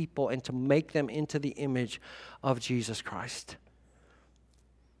His people and to make them into the image of Jesus Christ.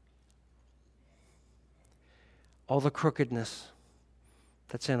 All the crookedness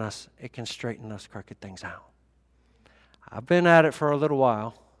that's in us, it can straighten those crooked things out. I've been at it for a little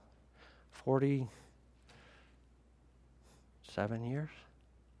while, 47 years.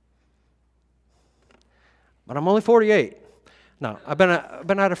 But I'm only 48. No, I've been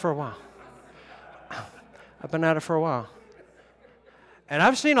at it for a while. I've been at it for a while. And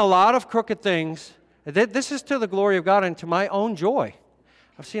I've seen a lot of crooked things. This is to the glory of God and to my own joy.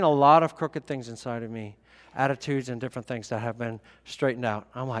 I've seen a lot of crooked things inside of me, attitudes and different things that have been straightened out.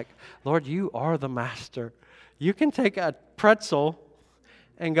 I'm like, Lord, you are the master. You can take a pretzel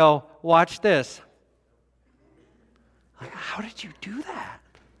and go, watch this. Like, how did you do that?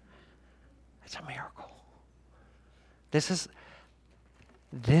 It's a miracle. This is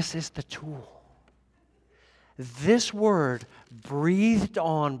the tool. This word, breathed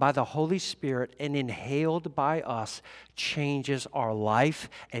on by the Holy Spirit and inhaled by us, changes our life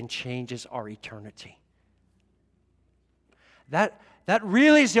and changes our eternity. That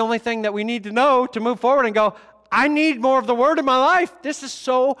really is the only thing that we need to know to move forward and go, I need more of the Word in my life. This is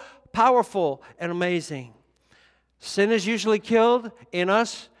so powerful and amazing. Sin is usually killed in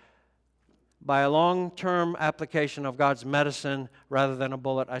us by a long-term application of God's medicine rather than a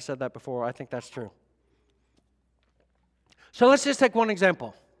bullet. I said that before. I think that's true. So let's just take one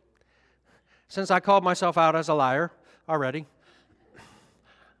example. Since I called myself out as a liar already,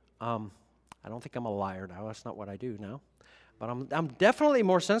 I don't think I'm a liar now. That's not what I do now. But I'm definitely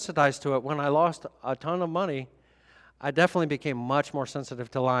more sensitized to it. When I lost a ton of money, I definitely became much more sensitive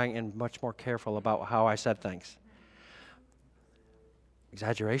to lying and much more careful about how I said things.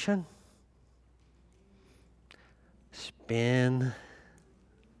 Exaggeration? Spin?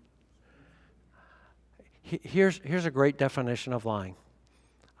 Here's a great definition of lying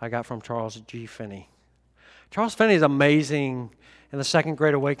I got from Charles G. Finney. Charles Finney is amazing in the Second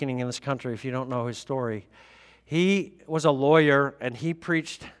Great Awakening in this country, if you don't know his story. He was a lawyer, and he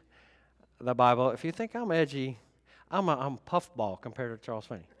preached the Bible. If you think I'm edgy, I'm puffball compared to Charles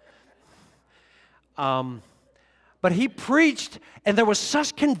Finney. But he preached, and there was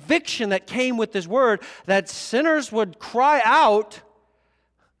such conviction that came with his word that sinners would cry out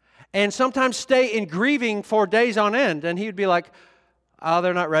and sometimes stay in grieving for days on end. And he would be like, oh,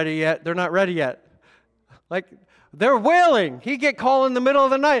 they're not ready yet. They're not ready yet. Like, they're wailing. He'd get called in the middle of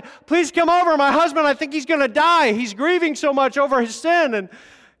the night. Please come over. My husband, I think he's going to die. He's grieving so much over his sin. And,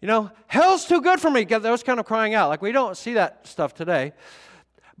 hell's too good for me. Those kind of crying out. Like, we don't see that stuff today.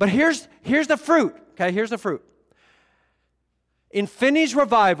 But here's the fruit. Okay, here's the fruit. In Finney's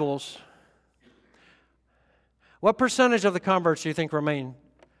revivals, what percentage of the converts do you think remain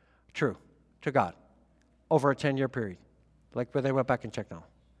true to God over a 10-year period? Like where they went back and checked on.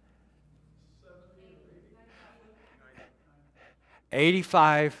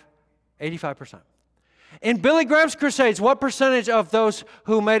 85%. In Billy Graham's crusades, what percentage of those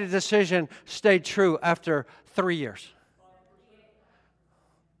who made a decision stayed true after 3 years?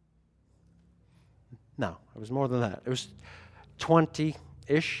 No, it was more than that. It was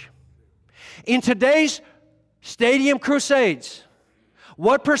 20-ish. In today's stadium crusades,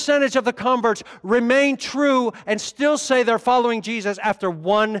 what percentage of the converts remain true and still say they're following Jesus after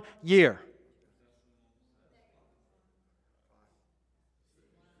 1 year?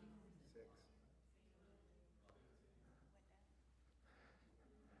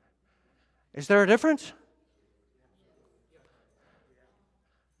 Is there a difference?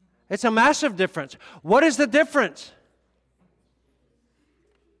 It's a massive difference. What is the difference?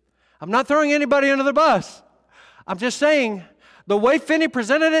 I'm not throwing anybody under the bus. I'm just saying, the way Finney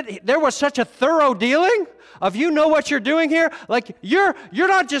presented it, there was such a thorough dealing of you know what you're doing here. Like, you're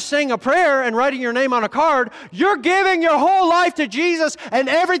not just saying a prayer and writing your name on a card. You're giving your whole life to Jesus, and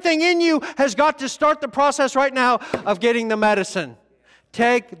everything in you has got to start the process right now of getting the medicine.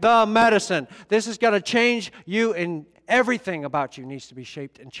 Take the medicine. This is going to change you, and everything about you needs to be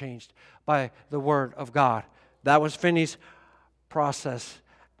shaped and changed by the Word of God. That was Finney's process.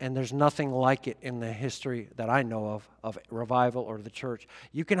 And there's nothing like it in the history that I know of revival or the church.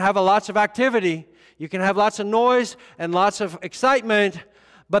 You can have lots of activity, you can have lots of noise and lots of excitement,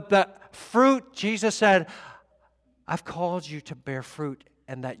 but the fruit, Jesus said, I've called you to bear fruit,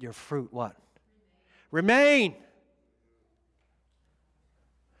 and that your fruit what? Remain.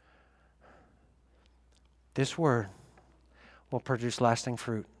 This word will produce lasting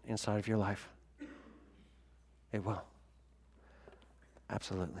fruit inside of your life. It will.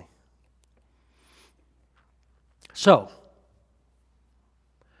 Absolutely. So,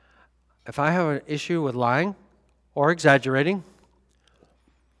 if I have an issue with lying or exaggerating,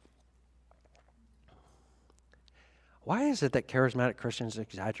 why is it that charismatic Christians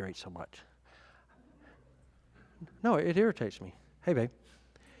exaggerate so much? No, it irritates me. Hey, babe.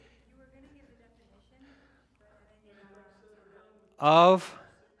 You were going to give the definition of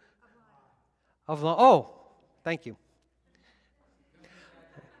thank you.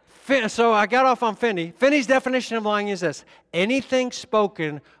 So I got off on Finney. Finney's definition of lying is this: anything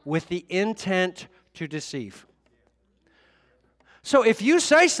spoken with the intent to deceive. So if you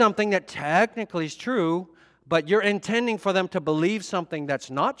say something that technically is true, but you're intending for them to believe something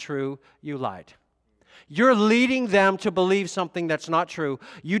that's not true, you lied. You're leading them to believe something that's not true.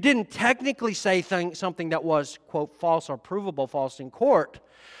 You didn't technically say something that was, quote, false or provable false in court,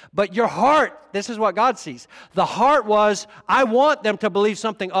 but your heart, this is what God sees. The heart was, I want them to believe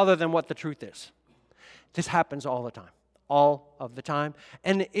something other than what the truth is. This happens all the time. All of the time.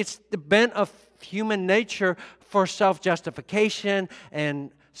 And it's the bent of human nature for self-justification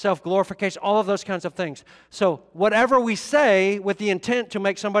and self-glorification, all of those kinds of things. So whatever we say with the intent to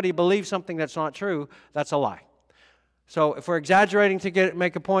make somebody believe something that's not true, that's a lie. So if we're exaggerating to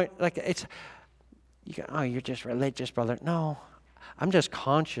make a point, like you're just religious, brother. No, I'm just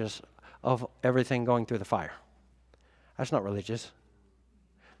conscious of everything going through the fire. That's not religious.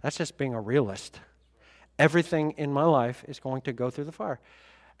 That's just being a realist. Everything in my life is going to go through the fire.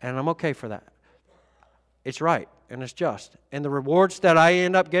 And I'm okay for that. It's right and it's just. And the rewards that I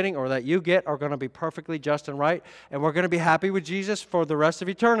end up getting or that you get are going to be perfectly just and right. And we're going to be happy with Jesus for the rest of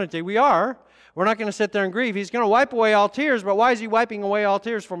eternity. We are. We're not going to sit there and grieve. He's going to wipe away all tears. But why is he wiping away all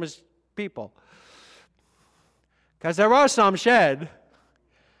tears from his people? Because there was some shed.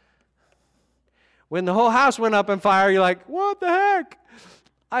 When the whole house went up in fire, you're like, what the heck?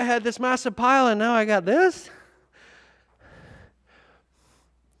 I had this massive pile and now I got this?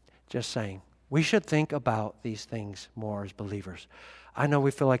 Just saying. We should think about these things more as believers. I know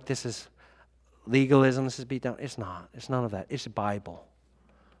we feel like this is legalism, this is beat down. It's not. It's none of that. It's Bible.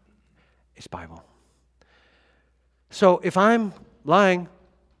 It's Bible. So if I'm lying,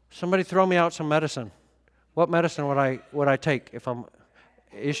 somebody throw me out some medicine. What medicine would I take if I'm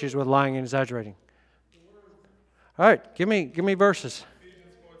issues with lying and exaggerating? All right, give me verses.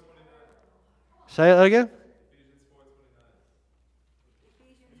 Say it again.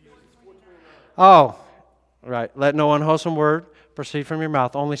 Oh, right. Let no unwholesome word proceed from your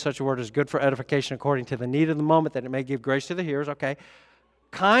mouth. Only such a word is good for edification according to the need of the moment, that it may give grace to the hearers. Okay.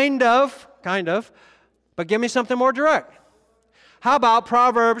 Kind of. But give me something more direct. How about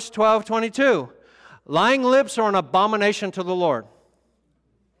Proverbs 12:22? Lying lips are an abomination to the Lord,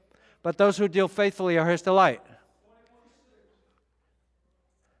 but those who deal faithfully are his delight.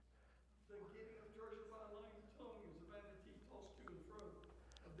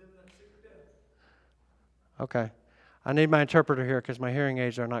 Okay. I need my interpreter here because my hearing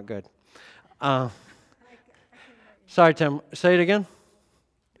aids are not good. Sorry, Tim. Say it again.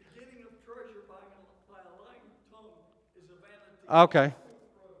 The getting of treasure by a lying tongue is a vanity.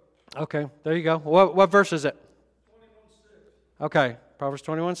 Okay. There you go. What verse is it? 21:6. Okay. Proverbs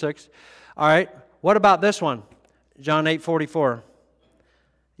 21:6. All right. What about this one? John 8:44.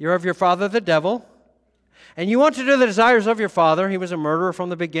 You're of your father the devil, and you want to do the desires of your father. He was a murderer from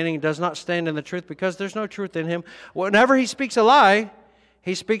the beginning and does not stand in the truth because there's no truth in him. Whenever he speaks a lie,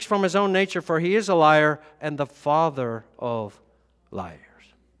 he speaks from his own nature, for he is a liar and the father of liars.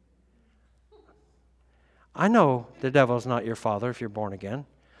 I know the devil's not your father if you're born again,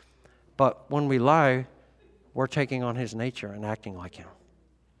 but when we lie, we're taking on his nature and acting like him.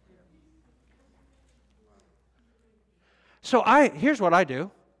 So here's what I do,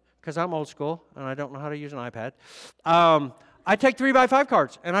 because I'm old school and I don't know how to use an iPad. I take 3x5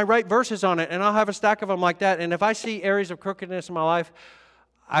 cards and I write verses on it, and I'll have a stack of them like that. And if I see areas of crookedness in my life,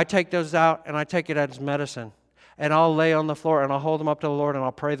 I take those out and I take it as medicine. And I'll lay on the floor and I'll hold them up to the Lord and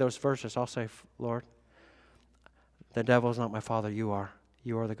I'll pray those verses. I'll say, Lord, the devil is not my father, you are.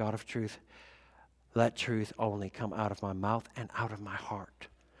 You are the God of truth. Let truth only come out of my mouth and out of my heart.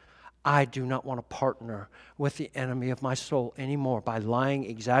 I do not want to partner with the enemy of my soul anymore by lying,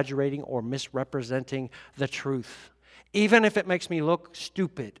 exaggerating, or misrepresenting the truth. Even if it makes me look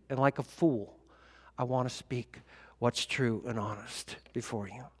stupid and like a fool, I want to speak what's true and honest before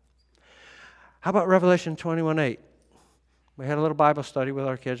you. How about Revelation 21:8? We had a little Bible study with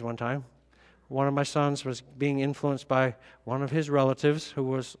our kids one time. One of my sons was being influenced by one of his relatives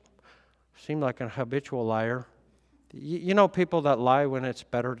who seemed like a habitual liar. You know people that lie when it's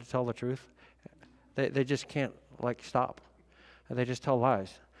better to tell the truth? They just can't stop. They just tell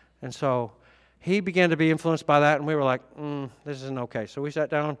lies. And so he began to be influenced by that, and we were like, this isn't okay. So we sat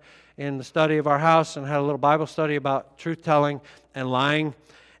down in the study of our house and had a little Bible study about truth-telling and lying.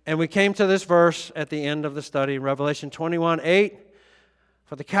 And we came to this verse at the end of the study, Revelation 21:8.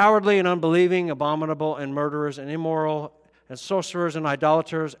 For the cowardly and unbelieving, abominable and murderers and immoral and sorcerers and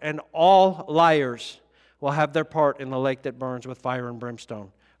idolaters and all liars will have their part in the lake that burns with fire and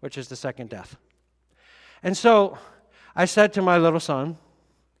brimstone, which is the second death. And so I said to my little son,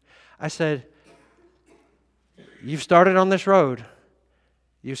 I said, you've started on this road.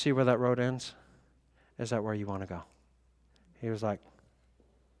 You see where that road ends? Is that where you want to go? He was like,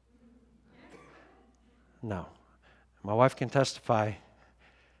 No. My wife can testify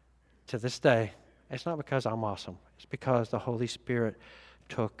to this day. It's not because I'm awesome. It's because the Holy Spirit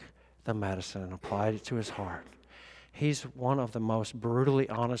took the medicine and applied it to his heart. He's one of the most brutally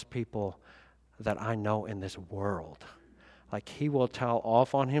honest people that I know in this world. Like, he will tell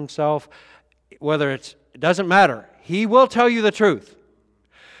off on himself, it doesn't matter. He will tell you the truth.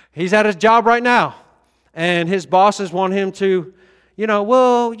 He's at his job right now, and his bosses want him to,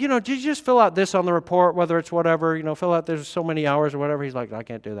 did you just fill out this on the report, whether it's whatever, fill out there's so many hours or whatever. He's like, I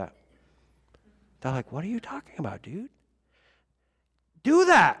can't do that. They're like, what are you talking about, dude? Do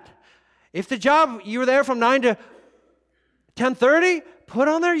that. If the job, you were there from 9 to 10:30, put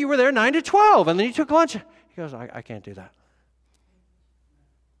on there you were there 9 to 12, and then you took lunch. He goes, I can't do that.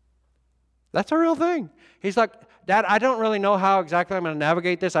 That's a real thing. He's like, Dad, I don't really know how exactly I'm going to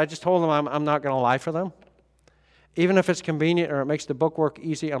navigate this. I just told them I'm not going to lie for them. Even if it's convenient or it makes the book work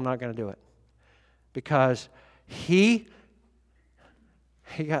easy, I'm not going to do it. Because he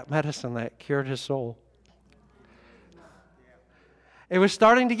got medicine that cured his soul. It was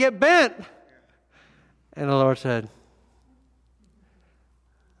starting to get bent. And the Lord said,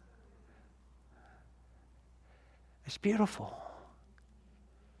 it's beautiful.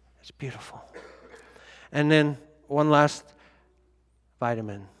 It's beautiful. And then one last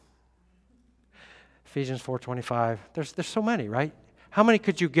vitamin. Ephesians 4:25. There's so many, right? How many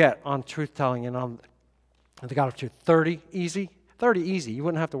could you get on truth-telling and on the God of truth? 30 easy? 30 easy. You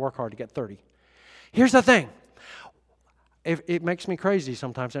wouldn't have to work hard to get 30. Here's the thing. It makes me crazy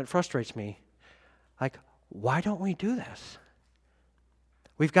sometimes, and it frustrates me. Like, why don't we do this?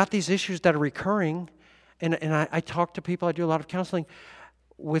 We've got these issues that are recurring, and I talk to people. I do a lot of counseling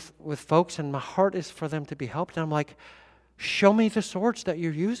with folks, and my heart is for them to be helped. And I'm like, show me the swords that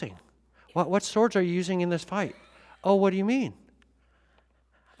you're using. What swords are you using in this fight? Oh, what do you mean?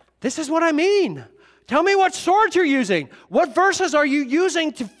 This is what I mean. Tell me what swords you're using. What verses are you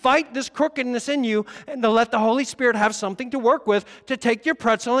using to fight this crookedness in you and to let the Holy Spirit have something to work with to take your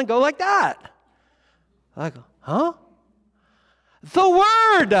pretzel and go like that? I go, huh? The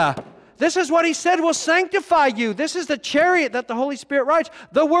Word. This is what he said will sanctify you. This is the chariot that the Holy Spirit rides.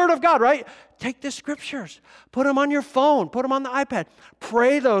 The Word of God, right? Take the scriptures. Put them on your phone. Put them on the iPad.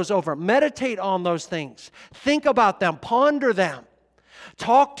 Pray those over. Meditate on those things. Think about them. Ponder them.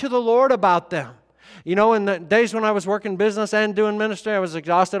 Talk to the Lord about them. In the days when I was working business and doing ministry, I was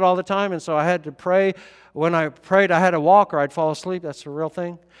exhausted all the time, and so I had to pray. When I prayed, I had to walk or I'd fall asleep. That's a real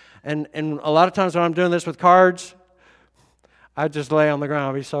thing. And a lot of times when I'm doing this with cards, I'd just lay on the ground.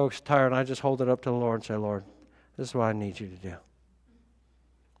 I'd be so tired, and I'd just hold it up to the Lord and say, Lord, this is what I need you to do.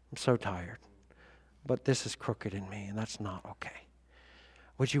 I'm so tired, but this is crooked in me, and that's not okay.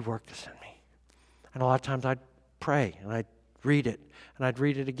 Would you work this in me? And a lot of times I'd pray, and I'd read it, and I'd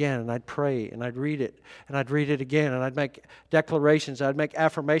read it again, and I'd pray, and I'd read it, and I'd read it again, and I'd make declarations, I'd make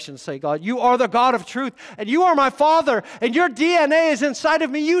affirmations, say, God, you are the God of truth, and you are my Father, and your DNA is inside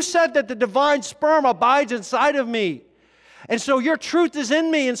of me. You said that the divine sperm abides inside of me. And so your truth is in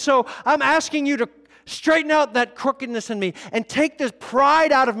me, and so I'm asking you to straighten out that crookedness in me and take this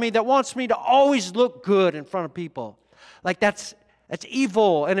pride out of me that wants me to always look good in front of people. Like that's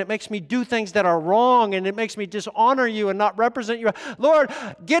evil, and it makes me do things that are wrong, and it makes me dishonor you and not represent you. Lord,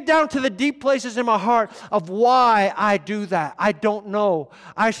 get down to the deep places in my heart of why I do that. I don't know.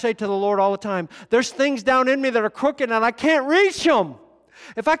 I say to the Lord all the time, there's things down in me that are crooked, and I can't reach them.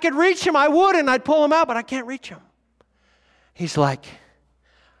 If I could reach them, I would, and I'd pull them out, but I can't reach them. He's like,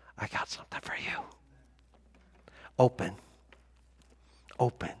 I got something for you. Open.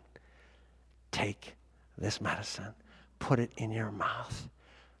 Take this medicine. Put it in your mouth.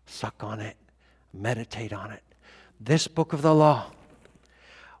 Suck on it. Meditate on it. This book of the law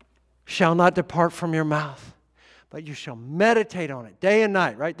shall not depart from your mouth, but you shall meditate on it day and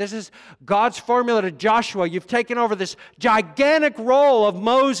night, right? This is God's formula to Joshua. You've taken over this gigantic role of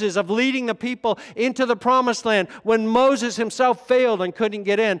Moses, of leading the people into the promised land when Moses himself failed and couldn't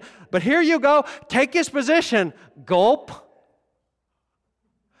get in. But here you go. Take his position. Gulp.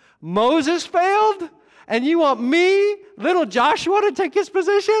 Moses failed, and you want me, little Joshua, to take his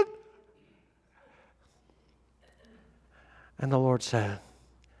position? And the Lord said,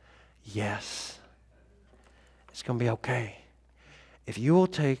 yes. It's going to be okay. If you will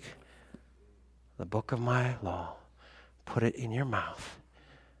take the book of my law, put it in your mouth,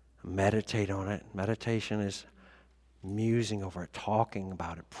 meditate on it. Meditation is musing over it, talking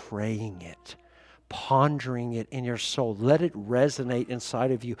about it, praying it, pondering it in your soul. Let it resonate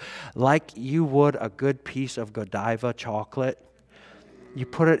inside of you like you would a good piece of Godiva chocolate. You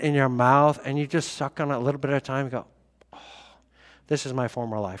put it in your mouth and you just suck on it a little bit at a time and go, oh, this is my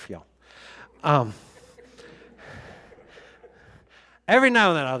former life, y'all. Every now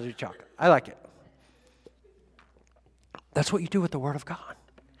and then I'll do chocolate. I like it. That's what you do with the Word of God.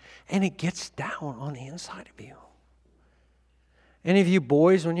 And it gets down on the inside of you. Any of you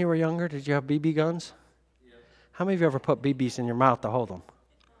boys, when you were younger, did you have BB guns? Yeah. How many of you ever put BBs in your mouth to hold them?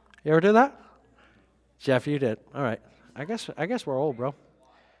 You ever do that? Jeff, you did. All right. I guess we're old, bro.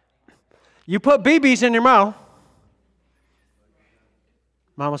 You put BBs in your mouth.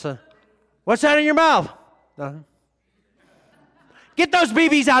 Mama said, "What's that in your mouth?" Nothing. Get those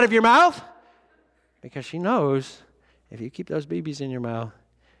BBs out of your mouth. Because she knows if you keep those BBs in your mouth,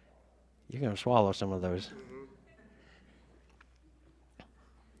 you're going to swallow some of those.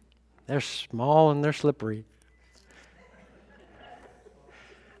 They're small and they're slippery.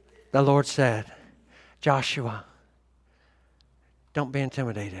 The Lord said, "Joshua, don't be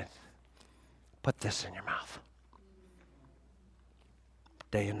intimidated. Put this in your mouth.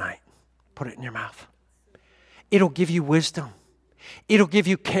 Day and night. Put it in your mouth. It'll give you wisdom. It'll give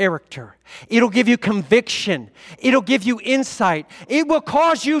you character. It'll give you conviction. It'll give you insight. It will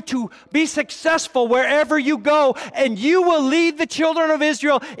cause you to be successful wherever you go, and you will lead the children of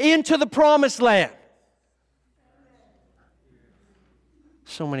Israel into the promised land."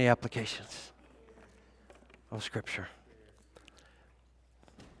 So many applications of Scripture.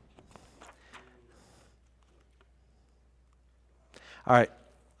 All right,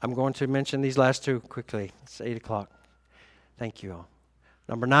 I'm going to mention these last two quickly. It's 8 o'clock. Thank you all.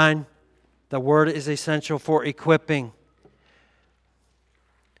 Number 9, the Word is essential for equipping.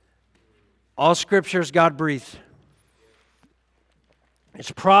 All Scripture is God-breathed.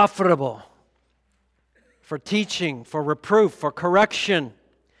 It's profitable for teaching, for reproof, for correction.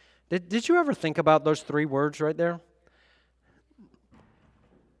 Did you ever think about those 3 words right there?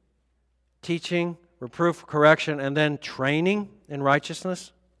 Teaching, reproof, correction, and then training in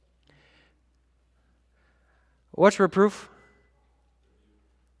righteousness. What's reproof?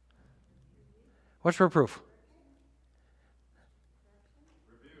 What's reproof?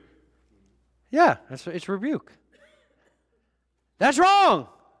 Yeah, it's rebuke. That's wrong.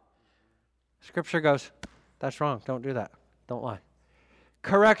 Scripture goes, that's wrong. Don't do that. Don't lie.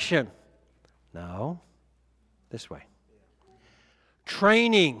 Correction. No. This way.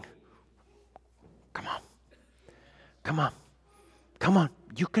 Training. Come on. Come on. Come on.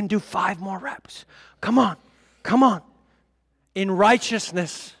 You can do 5 more reps. Come on. Come on. In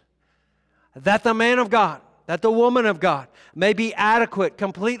righteousness, that the man of God, that the woman of God may be adequate,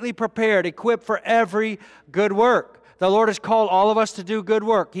 completely prepared, equipped for every good work. The Lord has called all of us to do good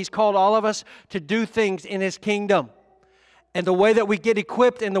work. He's called all of us to do things in His kingdom. And the way that we get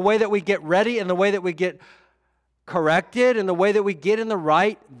equipped, and the way that we get ready, and the way that we get corrected, and the way that we get in the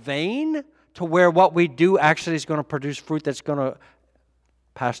right vein to where what we do actually is going to produce fruit that's going to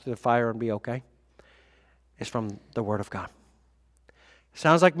pass through the fire and be okay, is from the Word of God.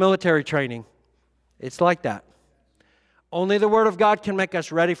 Sounds like military training. It's like that. Only the Word of God can make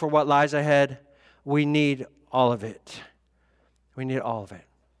us ready for what lies ahead. We need all of it. We need all of it.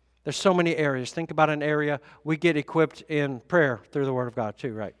 There's so many areas. Think about an area. We get equipped in prayer through the Word of God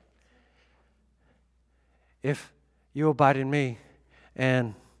too, right? If you abide in me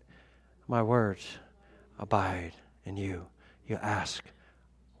and my words abide in you, you ask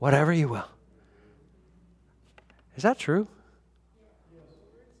whatever you will. Is that true?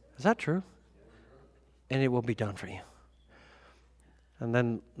 Is that true? And it will be done for you. And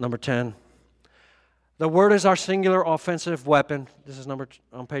then number 10, the Word is our singular offensive weapon. This is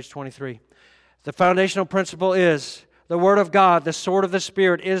on page 23. The foundational principle is the Word of God, the sword of the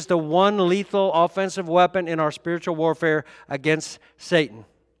Spirit, is the one lethal offensive weapon in our spiritual warfare against Satan.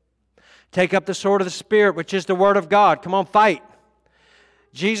 Take up the sword of the Spirit, which is the Word of God. Come on, fight.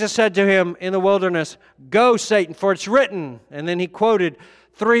 Jesus said to him in the wilderness, "Go, Satan, for it's written." And then he quoted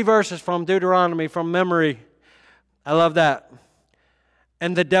 3 verses from Deuteronomy from memory. I love that.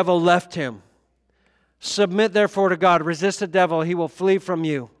 And the devil left him. Submit therefore to God. Resist the devil. He will flee from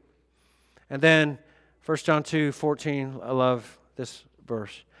you. And then 1 John 2:14. I love this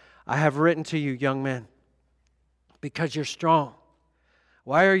verse. I have written to you, young men, because you're strong.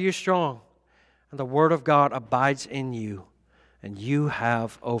 Why are you strong? And the Word of God abides in you, and you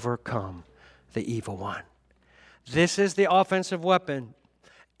have overcome the evil one. This is the offensive weapon.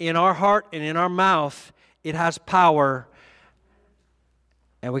 In our heart and in our mouth, it has power,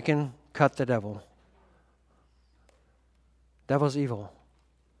 and we can cut the devil. Devil's evil.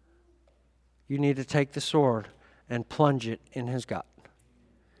 You need to take the sword and plunge it in his gut.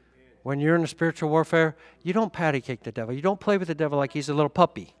 When you're in a spiritual warfare, you don't patty cake the devil. You don't play with the devil like he's a little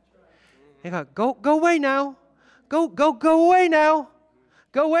puppy. You go away now. Go away now.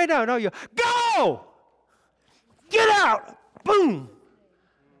 Go away now. No, you go! Get out! Boom!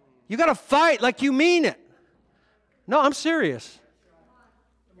 You got to fight like you mean it. No, I'm serious.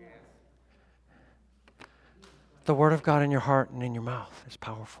 The Word of God in your heart and in your mouth is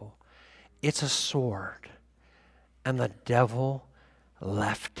powerful. It's a sword. And the devil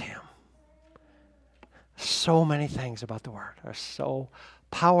left him. So many things about the Word are so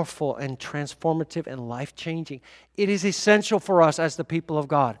powerful and transformative and life-changing. It is essential for us as the people of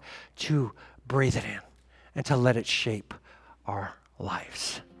God to breathe it in and to let it shape our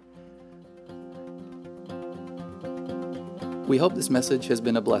lives. We hope this message has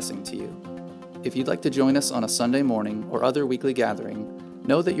been a blessing to you. If you'd like to join us on a Sunday morning or other weekly gathering,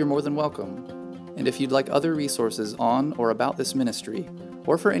 know that you're more than welcome. And if you'd like other resources on or about this ministry,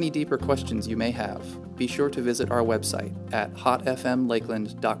 or for any deeper questions you may have, be sure to visit our website at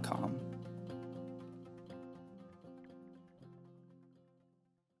hotfmlakeland.com.